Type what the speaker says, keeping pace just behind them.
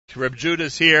Reb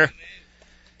Judah's here.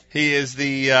 He is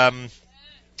the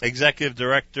executive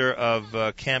director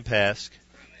of Camp HASC.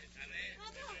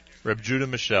 Reb Judah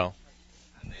Michel.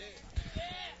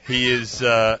 He is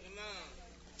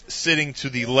sitting to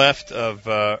the left of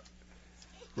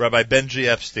Rabbi Benji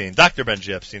Epstein. Dr.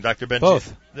 Benji Epstein. Dr. Benji.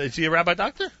 Both. Is he a rabbi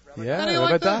doctor? Yeah, Rabbi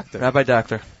like doctor. Rabbi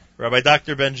doctor. Rabbi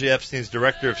Dr. Benji Epstein is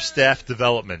director of staff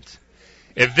development.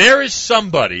 If there is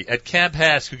somebody at Camp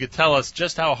HASC who could tell us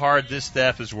just how hard this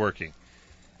staff is working,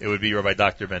 it would be Rabbi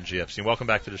Dr. Benji Epstein. Welcome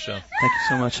back to the show. Thank you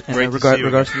so much. And Great to see you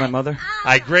regards again. to my mother?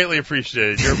 I greatly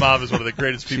appreciate it. Your mom is one of the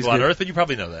greatest people on good. earth, but you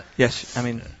probably know that. Yes, I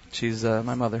mean, she's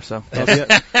my mother, so.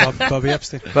 Bubby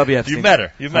Epstein. Bubby Epstein. You met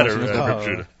her. You met Oh, her, she Reb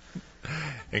Judah.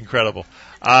 Incredible.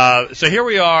 So here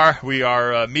we are. We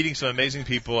are meeting some amazing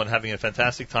people and having a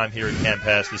fantastic time here at Camp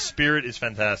HASC. The spirit is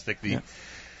fantastic.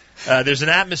 There's an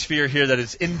atmosphere here that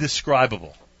is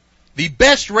indescribable. The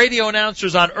best radio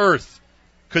announcers on earth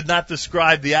could not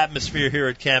describe the atmosphere here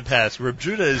at Camp HASC. Reb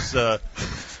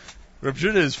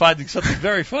Judah is finding something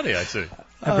very funny, I see.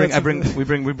 We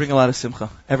bring a lot of simcha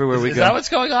everywhere we Is go. that what's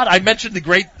going on? I mentioned the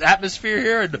great atmosphere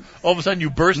here, and all of a sudden you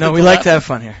burst No, into we like laughter? to have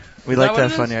fun here. We Is like that to what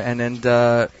have it fun is? here,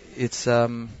 and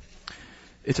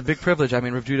it's a big privilege. I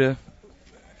mean, Reb Judah,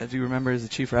 as you remember, is the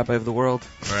chief rabbi of the world.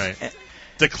 Right.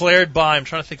 Declared by, I'm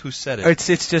trying to think who said it.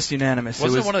 It's just unanimous.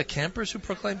 Wasn't it it was, one of the campers who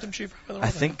proclaimed him chief rabbi of the world? I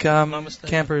think I'm not mistaken.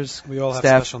 campers, We all have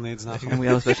staff, special needs now. and we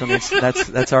all have special needs.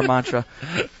 That's our mantra.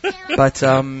 But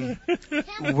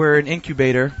we're an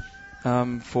incubator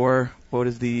for, what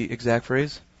is the exact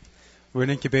phrase? We're an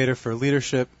incubator for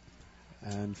leadership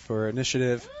and for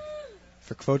initiative,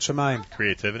 for Kvod Shamayim.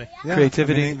 Creativity. Yeah,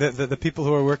 Creativity. I mean, the people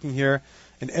who are working here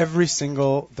in every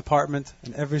single department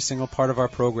and every single part of our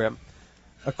program,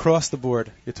 across the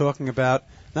board, you're talking about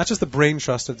not just the brain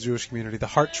trust of the Jewish community, the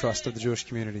heart trust of the Jewish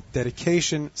community,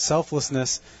 dedication,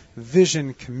 selflessness,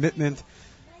 vision, commitment,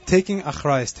 taking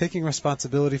achrayus, taking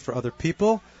responsibility for other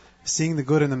people, seeing the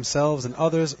good in themselves and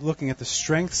others, looking at the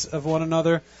strengths of one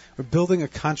another. We're building a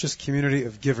conscious community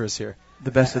of givers here. The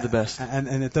best of the best. And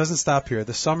it doesn't stop here.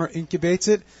 The summer incubates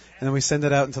it, and then we send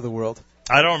it out into the world.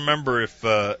 I don't remember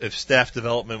if staff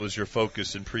development was your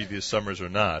focus in previous summers or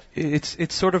not.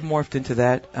 It's sort of morphed into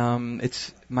that.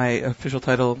 It's my official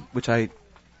title, which I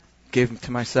gave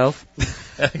to myself,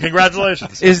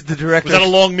 Congratulations. is the director. Was that a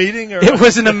long meeting? Or? It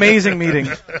was an amazing meeting.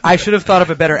 I should have thought of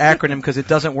a better acronym because it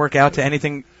doesn't work out to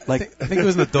anything like. I think it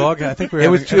was in the dog. I think we were. It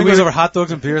was- I think it was over hot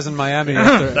dogs and beers in Miami.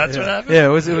 After, That's what happened? Yeah, it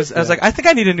was. I was like, I think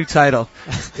I need a new title.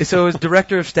 So it was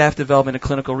Director of Staff Development and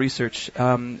Clinical Research,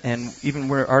 and even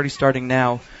we're already starting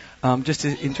now. Just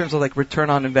in terms of like return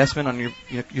on investment on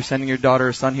you're sending your daughter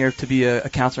or son here to be a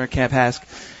counselor at Camp HASC,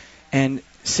 and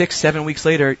 6-7 weeks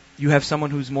later you have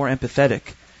someone who's more empathetic.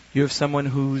 You have someone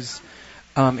whose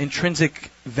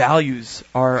intrinsic values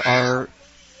are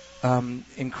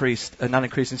increased, not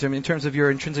increased in terms of your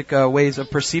intrinsic ways of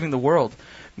perceiving the world.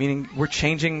 Meaning we're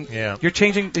changing. Yeah. You're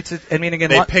changing. Again,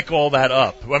 They pick all that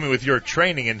up. I mean, with your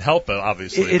training and help,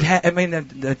 obviously.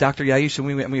 Dr. Yaish,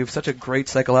 and we have such a great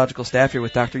psychological staff here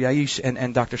with Dr. Yaish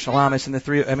and Dr. Shalamis and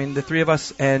the three of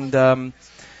us, and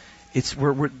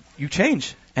you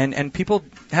change, and people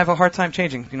have a hard time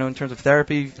changing. In terms of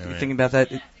therapy, thinking about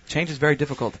that, change is very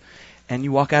difficult. And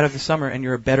you walk out of the summer and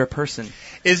you're a better person.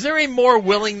 Is there more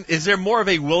of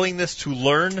a willingness to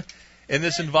learn in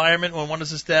this environment when one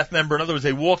is a staff member? In other words,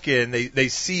 they walk in, they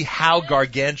see how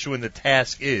gargantuan the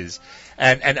task is,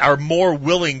 and are more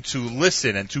willing to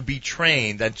listen and to be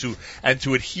trained and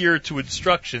to adhere to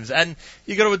instructions. And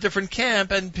you go to a different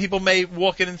camp, and people may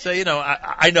walk in and say,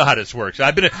 I know how this works.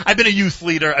 I've been a youth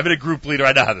leader, I've been a group leader,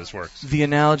 I know how this works. The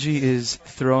analogy is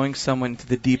throwing someone to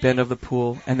the deep end of the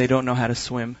pool, and they don't know how to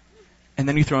swim, and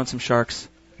then you throw in some sharks,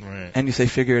 Right. and you say,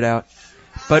 figure it out.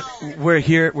 But we're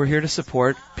here to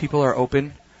support. People are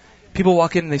open. People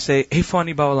walk in and they say, "Hey,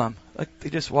 Fani Ba'olam." Like they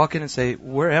just walk in and say,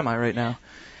 "Where am I right now?"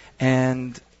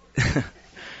 And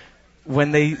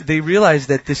when they realize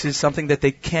that this is something that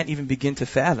they can't even begin to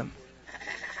fathom,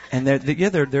 and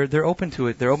they're open to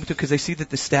it. They're open to it because they see that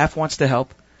the staff wants to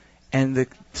help, and the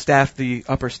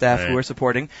upper staff who are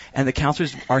supporting, and the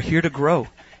counselors are here to grow.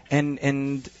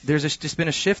 And there's just been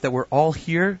a shift that we're all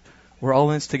here. We're all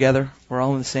in this together. We're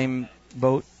all in the same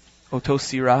boat, Oto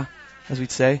Sira, as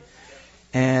we'd say.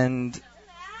 And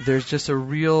there's just a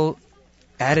real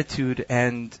attitude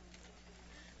and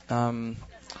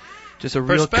just a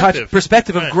real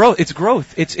perspective of growth. It's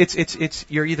growth. It's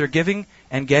you're either giving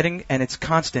and getting, and it's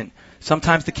constant.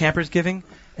 Sometimes the camper's giving,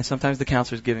 and sometimes the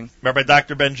counselor's giving. Rabbi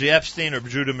Dr. Benji Epstein or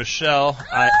Judah Michel,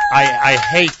 I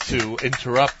hate to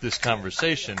interrupt this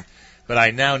conversation, but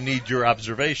I now need your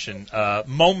observation.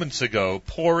 Moments ago,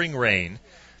 pouring rain,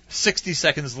 60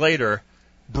 seconds later,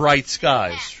 bright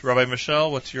skies. Rabbi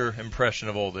Michelle, what's your impression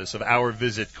of all this, of our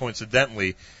visit,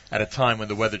 coincidentally, at a time when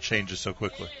the weather changes so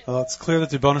quickly? Well, it's clear that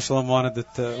Ribono Shalom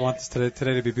wants today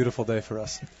to be a beautiful day for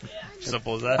us.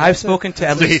 Simple as that. I've spoken to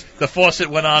at least the faucet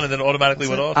went on and then automatically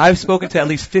went off. I've spoken to at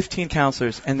least 15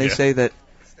 counselors, and they say that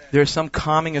there's some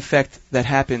calming effect that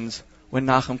happens when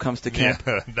Nachum comes to camp.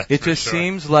 Yeah, that's it for just sure.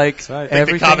 seems like right.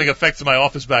 everything. The calming effects in my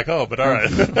office back home, but all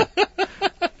right.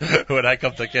 When I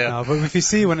come to camp. But if you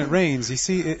see when it rains, you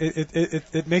see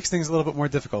it makes things a little bit more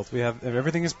difficult. We have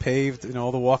everything is paved,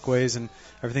 all the walkways and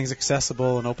everything's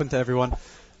accessible and open to everyone.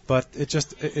 But it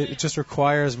just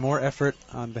requires more effort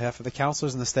on behalf of the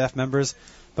counselors and the staff members.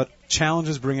 But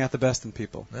challenges bring out the best in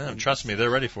people. Yeah, trust me, they're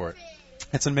ready for it.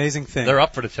 It's an amazing thing. They're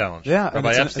up for the challenge. Yeah,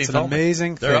 Rabbi and Epstein it's an told me.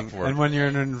 amazing They're thing. up for it. And when you're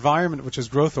in an environment which is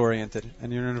growth oriented,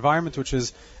 and you're in an environment which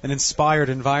is an inspired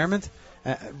environment,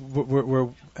 we're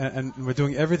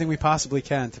doing everything we possibly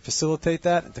can to facilitate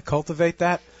that and to cultivate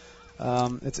that.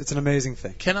 It's an amazing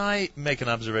thing. Can I make an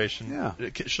observation? Yeah.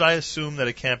 Should I assume that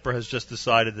a camper has just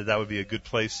decided that would be a good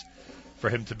place for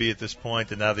him to be at this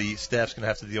point, and now the staff's going to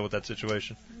have to deal with that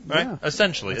situation? Right? Yeah.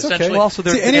 Essentially. It's okay. Essentially. Well, also,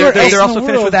 See, anywhere else in they're the also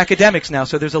finished world- with academics now,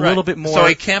 so there's a Right. little bit more. So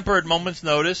a camper at moment's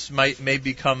notice may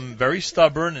become very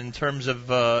stubborn in terms of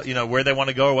where they want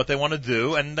to go or what they want to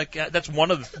do, and that's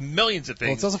one of the millions of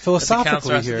things. Well, it's also that the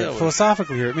counselor has to deal philosophically here. with.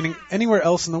 Philosophically here, meaning anywhere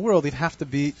else in the world, you'd have to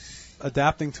be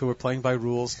adapting to or playing by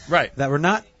rules Right. that were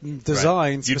not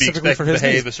designed You'd be specifically expected for his to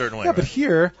behave needs. a certain way. Yeah, right? but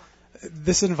here,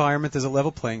 this environment is a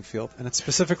level playing field, and it's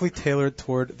specifically tailored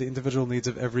toward the individual needs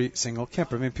of every single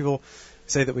camper. I mean, people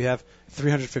say that we have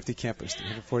 350 campers,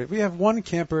 340. We have one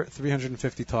camper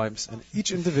 350 times, and each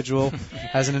individual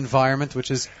has an environment which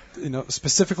is,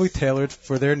 specifically tailored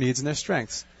for their needs and their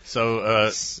strengths.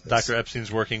 So Dr.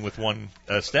 Epstein's working with one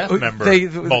staff Oh, member they-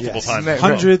 multiple yes. times. Right.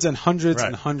 Hundreds and hundreds Right.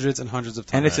 and hundreds and hundreds of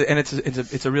And times.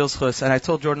 it's a real schluss. And I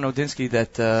told Jordan Odinsky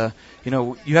that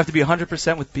you have to be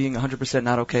 100% with being 100%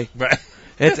 not okay. Right.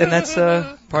 And that's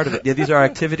part of it. Yeah, these are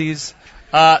activities.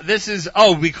 This is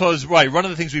because one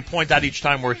of the things we point out each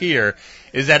time we're here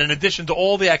is that in addition to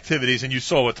all the activities, and you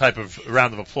saw what type of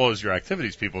round of applause your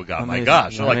activities people got. Amazing. My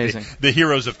gosh, they're like Amazing. the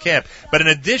heroes of camp. But in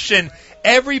addition,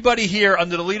 everybody here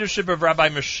under the leadership of Rabbi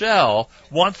Michelle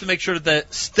wants to make sure that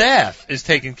the staff is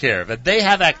taken care of, that they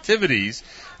have activities,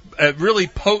 really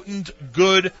potent,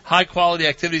 good, high quality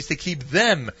activities to keep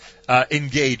them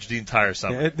engaged the entire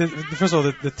summer. Yeah, first of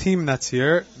all, the team that's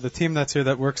here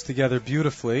that works together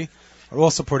beautifully,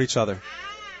 all support each other.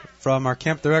 From our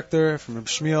camp director, from Reb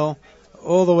Shmuel,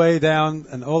 all the way down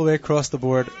and all the way across the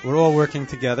board, we're all working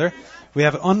together. We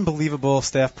have unbelievable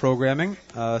staff programming.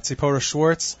 Tzipora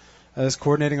Schwartz is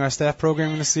coordinating our staff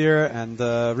programming this year, and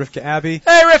Rivka Abbey.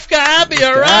 Hey, Rivka Abbey,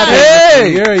 all right.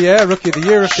 Hey! Rookie of the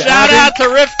year, Rivka Shout Abbey. out to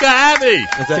Rivka Abbey.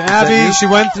 Abby, she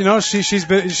went,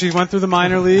 she went through the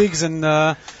minor leagues and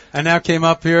now came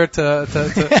up here to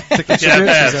contribute.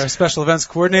 She's our special events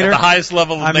coordinator. At the highest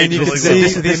level of I mean, Major you can League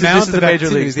see Baseball. the amount this is of the major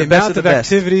activities, leagues, the the best amount of of the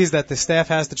best. activities that the staff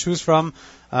has to choose from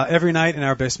every night in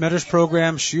our Beis Medrash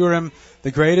program. Shiurim,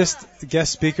 the greatest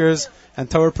guest speakers and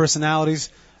Torah personalities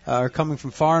are coming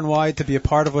from far and wide to be a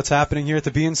part of what's happening here,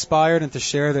 to be inspired and to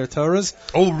share their Torahs.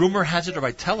 Oh, rumor has it Rabbi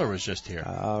Teller was just here.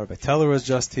 Rabbi Teller was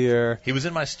just here. He was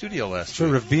in my studio last Sure,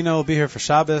 week. Rav Bino will be here for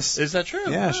Shabbos. Is that true?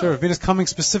 Yeah, Wow. sure. Rav Bino is coming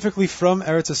specifically from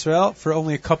Eretz Yisrael for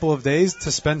only a couple of days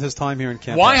to spend his time here in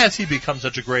Camp Why Hask. has he become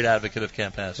such a great advocate of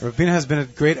Camp Hask? Rav Bino has been a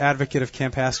great advocate of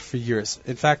Camp Hask for years.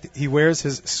 In fact, he wears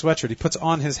his sweatshirt. He puts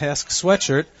on his Hask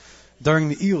sweatshirt during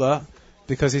the Ela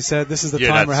because he said this is the You're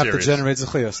time not we have to serious. generate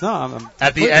Zechios. No, I'm At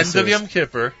the completely end serious. of Yom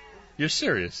Kippur, you're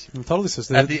serious. I'm totally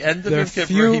serious. At the end of There are Yom Kippur,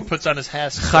 few- he puts on his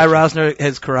Hask. Chai Rosner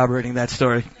is corroborating that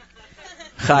story.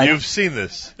 Chai, You've seen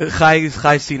this.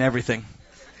 Chai's seen everything.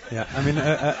 Yeah, I mean,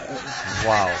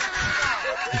 Wow.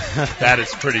 That is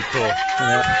pretty cool.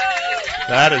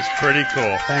 That is pretty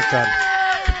cool. thank God.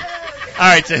 All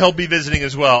right, so he'll be visiting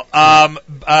as well.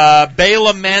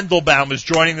 Bela Mandelbaum is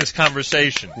joining this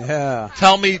conversation. Yeah.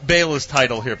 Tell me Bela's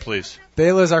title here, please.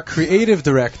 Bela is our creative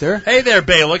director. Hey there,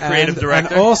 Bela, creative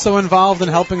director. And also involved in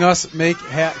helping us make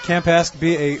Camp Hask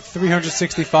be a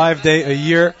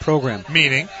 365-day-a-year program.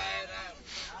 Meaning?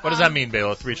 What does that mean,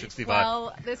 Bela, 365?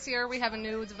 Well, this year we have a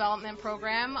new development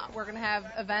program. We're going to have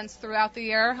events throughout the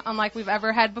year, unlike we've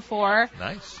ever had before.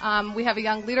 Nice. We have a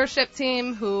young leadership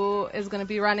team who is going to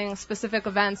be running specific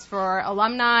events for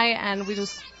alumni, and we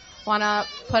just want to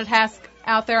put Hask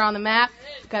out there on the map,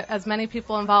 get as many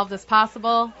people involved as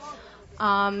possible.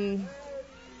 We're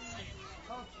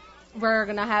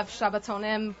going to have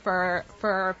Shabbatonim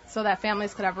for so that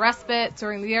families could have respite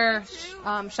during the year.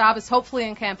 Shabbos hopefully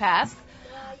in Camp Hask.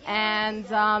 And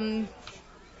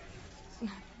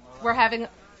we're having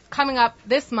coming up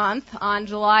this month on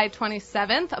July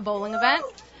 27th a bowling event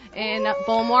in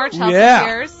Bullmore, Chelsea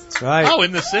Piers. That's right. Oh,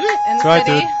 in the city? In the That's right,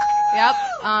 city. dude.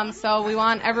 Yep. So we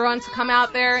want everyone to come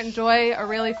out there, enjoy a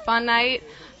really fun night.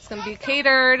 It's going to be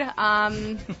catered.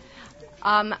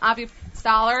 Avi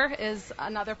Stoller is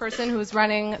another person who's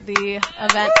running the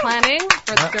event planning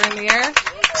during the year.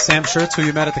 Sam Schertz, who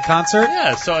you met at the concert.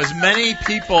 Yeah, so as many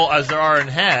people as there are in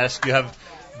HASC, you have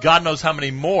God knows how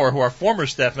many more who are former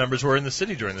staff members who are in the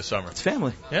city during the summer. It's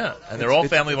family. Yeah, and they're all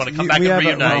family, want to come back We and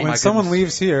have reunite. when someone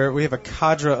leaves here, we have a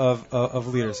cadre of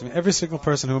leaders. I mean, every single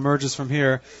person who emerges from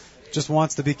here just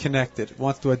wants to be connected,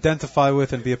 wants to identify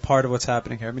with and be a part of what's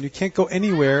happening here. I mean, you can't go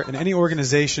anywhere in any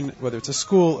organization, whether it's a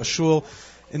school, a shul,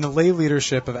 in the lay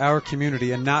leadership of our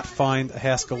community and not find a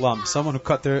HASC alum, someone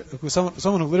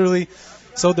someone who literally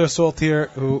sowed their salt here,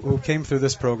 who came through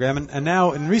this program. And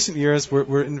now, in recent years,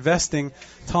 we're investing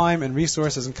time and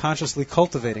resources and consciously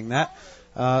cultivating that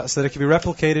so that it can be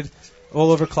replicated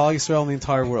all over Klal Yisrael and the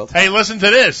entire world. Hey, listen to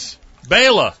this.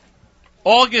 Bela,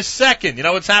 August 2nd. You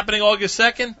know what's happening August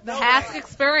 2nd? The HASC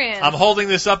Experience. I'm holding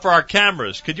this up for our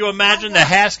cameras. Could you imagine the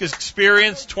HASC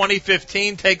Experience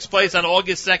 2015 takes place on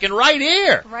August 2nd right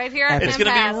here? Right here at It's Camp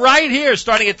going to HASC. be right here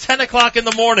starting at 10 o'clock in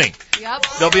the morning. Yep.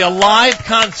 There'll be a live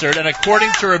concert, and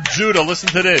according to Reb Judah, listen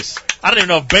to this. I don't even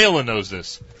know if Bela knows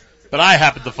this, but I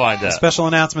happen to find out. Special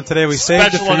announcement today. We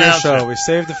saved it Special for your announcement. show. We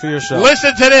saved it for your show.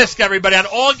 Listen to this, everybody. On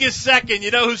August 2nd,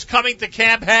 you know who's coming to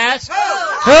Camp HASC?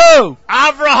 Who?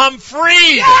 Avraham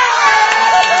Fried.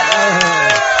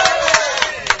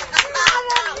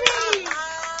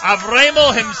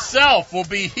 Avremel himself will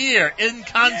be here in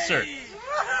concert.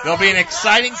 There'll be an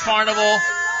exciting carnival.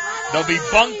 There'll be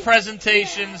bunk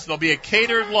presentations. There'll be a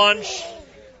catered lunch.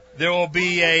 There will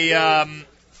be a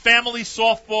family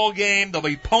softball game. There'll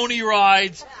be pony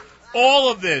rides.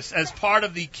 All of this as part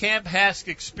of the Camp HASC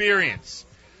experience.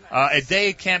 A day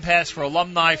at Camp HASC for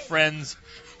alumni, friends,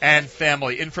 and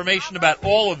family. Information about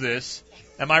all of this.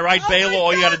 Am I right, Bela?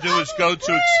 All you got to do is go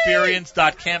to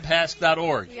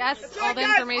experience.camphasc.org. Yes, all the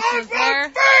information is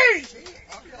there.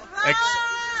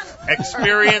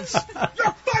 Experience.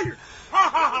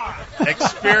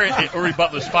 Experience. Uri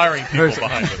Butler's firing people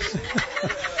behind us.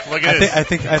 Look at this. I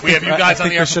think we have you guys on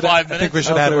the air for 5 minutes. I think we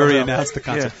should have Uri announce the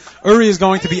concert. Yeah. Uri is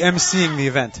going to be emceeing the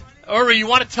event. Uri, you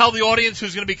want to tell the audience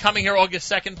who's going to be coming here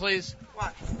August 2nd, please?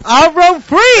 Avraham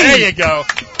Fried! There you go.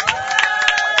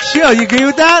 Shmuel, you agree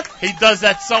with that? He does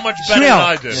that so much better than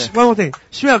I do. One more thing.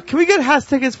 Shmuel, can we get HASC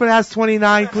tickets for HASC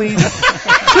 29, please?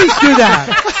 Please do that.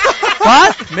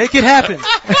 What? Make it happen. A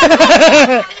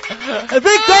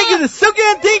big thank you to Silky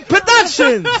Antique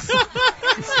Productions.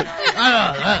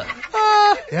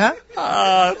 Yeah?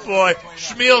 Boy.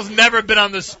 Shmuel's never been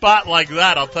on the spot like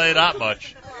that, I'll tell you that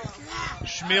much.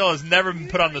 Shmuel has never been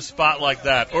put on the spot like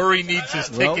that. Uri needs his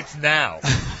tickets now.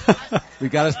 We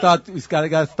gotta start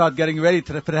getting ready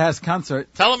for the HASC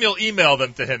concert. Tell him you'll email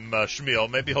them to him, Shmuel.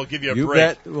 Maybe he'll give you a You break.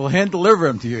 bet. We'll hand deliver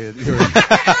them to you.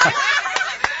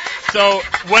 So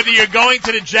whether you're going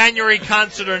to the January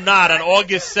concert or not, on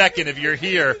August 2nd, if you're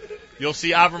here, you'll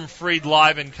see Avram Fried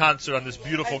live in concert on this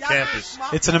beautiful campus.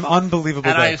 It's an unbelievable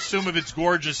And day. I assume if it's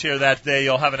gorgeous here that day,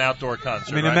 you'll have an outdoor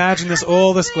concert. I mean, right? imagine this,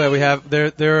 all this glare. We have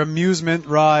there are amusement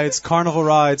rides, carnival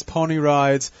rides, pony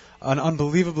rides, an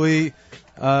unbelievably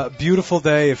beautiful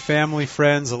day of family,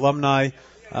 friends, alumni.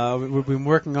 We've been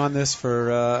working on this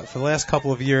for the last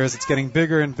couple of years. It's getting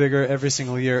bigger and bigger every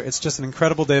single year. It's just an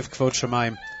incredible day of Kvod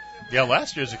Shamayim. Yeah,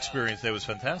 last year's experience day was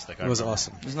fantastic. It was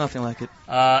awesome. There's nothing like it.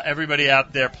 Everybody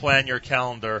out there, plan your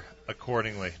calendar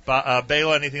accordingly.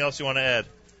 Bela, anything else you want to add?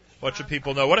 What should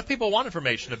people know? What if people want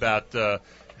information about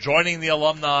joining the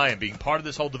alumni and being part of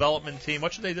this whole development team?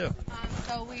 What should they do?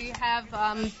 So we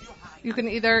have, you can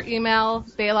either email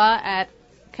Bela at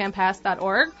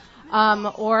camphasc.org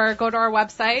or go to our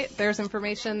website. There's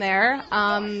information there.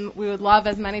 We would love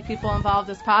as many people involved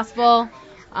as possible.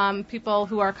 People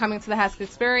who are coming to the HASC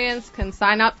experience can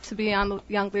sign up to be on the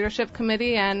Young Leadership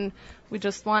Committee, and we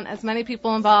just want as many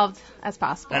people involved as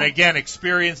possible. And again,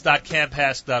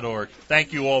 experience.camphasc.org.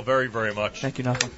 Thank you all very, very much. Thank you, Nachum.